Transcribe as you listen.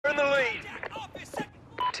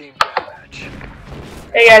Team deathmatch.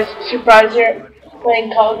 Hey guys, surprise here.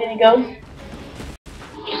 Playing Cod Ghosts.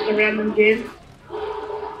 Just a random game.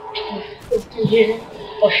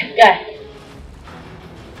 Oh shit, guy.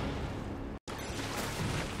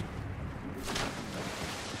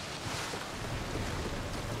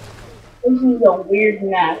 This is a weird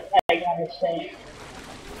map, I gotta say.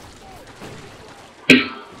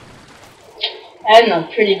 And a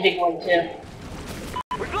pretty big one too.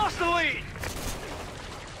 We've lost the lead.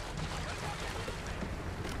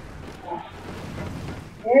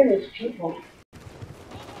 Where are these people?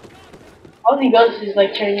 All the ghosts is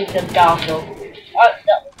like turning into a battlefield. Oh,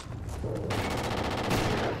 no.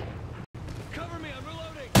 Cover me, I'm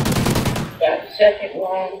reloading. Got a second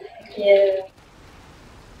one. Yeah.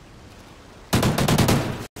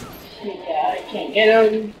 Yeah, I can't get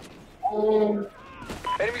him.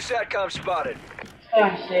 Enemy SATCOM spotted.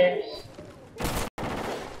 Downstairs.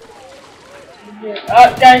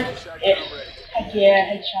 Oh, guys. Yes. Heck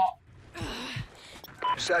yeah, headshot.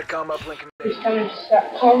 SATCOM uplink. He's coming to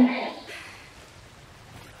SATCOM.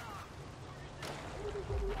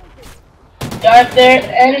 Got up there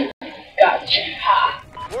and gotcha. Ha.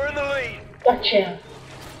 We're in the lead. Gotcha.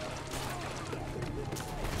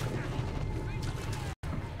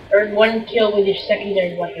 Earn one kill with your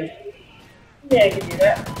secondary weapon. Yeah, I can do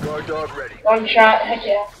that. Guard dog ready. One shot, heck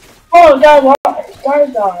yeah. Oh,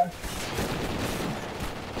 guard dog.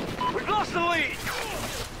 We've lost the lead.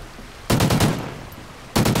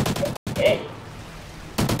 Okay.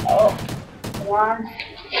 Oh, come on.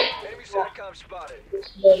 Enemy SATCOM spotted. This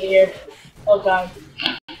is over here. Oh god.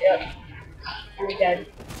 Yep. I'm dead.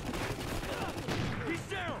 He's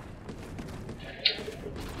down.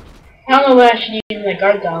 I don't know what I should use my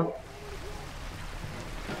guard dog.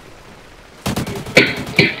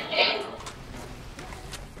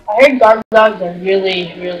 I heard guard dogs are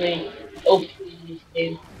really OP in this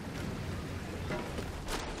game.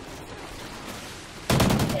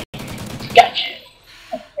 Gotcha.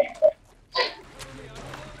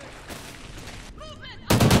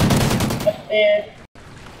 Up there.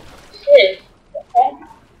 Shit. Okay.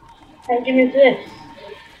 How give me this?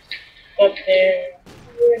 Up there.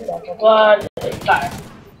 Blah blah blah. Fire.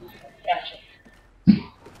 Gotcha.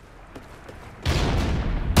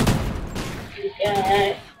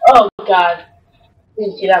 Okay. Oh god.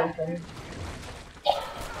 Didn't see that one coming.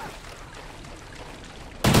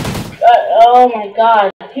 Oh my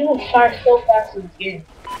god. People fire so fast in this game.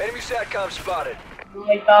 Enemy SATCOM spotted.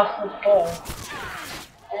 Like Battlefield 4.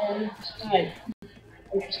 And it's nice.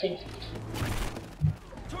 Interesting.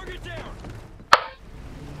 Target down.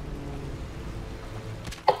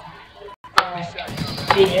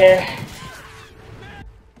 See here.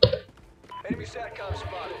 Enemy SATCOM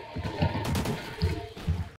spotted.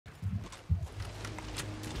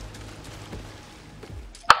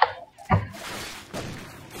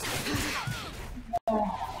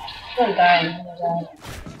 I'm dying.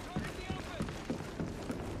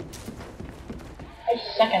 I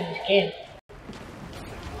suck at this game.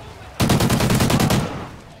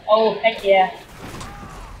 Oh, heck yeah.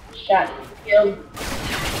 Shot. Killed.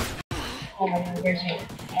 Oh my god, where's he?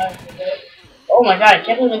 Oh my god, I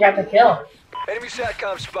can't believe I got the kill. Enemy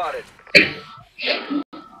SATCOM spotted.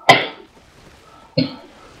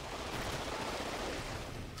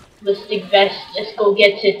 Ballistic vest, let's go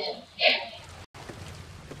get it.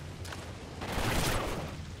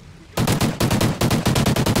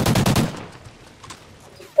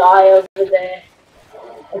 Guy over there.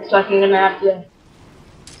 Looks like I'm gonna have to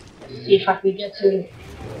see if I can get to him.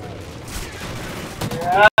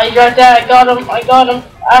 I got that, I got him,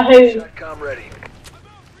 ahoo! SATCOM ready.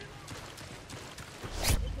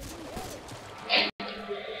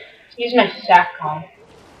 Use my SATCOM.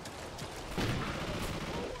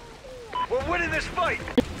 We're winning this fight.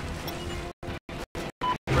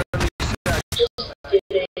 Just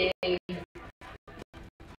kidding.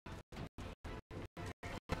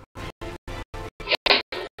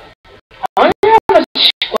 I wonder how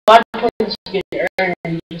much squad points you could earn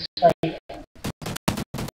in just like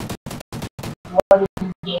one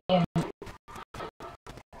game.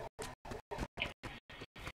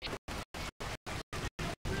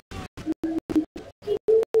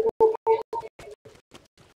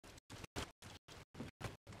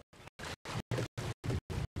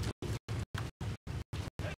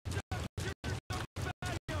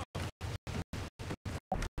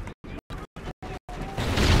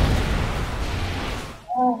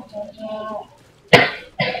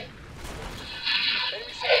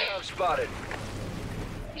 Enemy SATCOM spotted.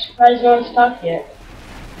 Surprised no one's talked yet.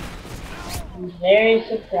 I'm very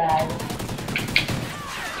surprised.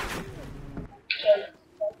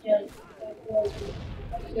 Friendly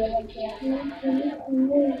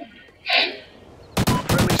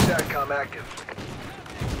SATCOM active.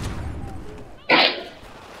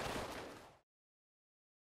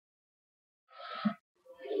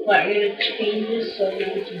 What, I'm gonna change this so no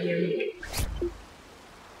one can hear me.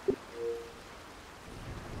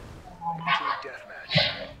 Team deathmatch.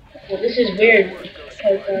 Well, this is weird,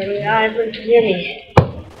 because now everyone can hear me.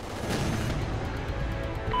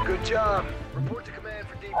 Good job. Report to command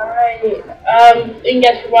for debrief. Alrighty, thank you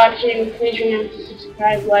guys for watching. Please remember to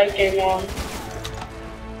subscribe, like, and,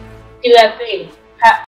 do that thing.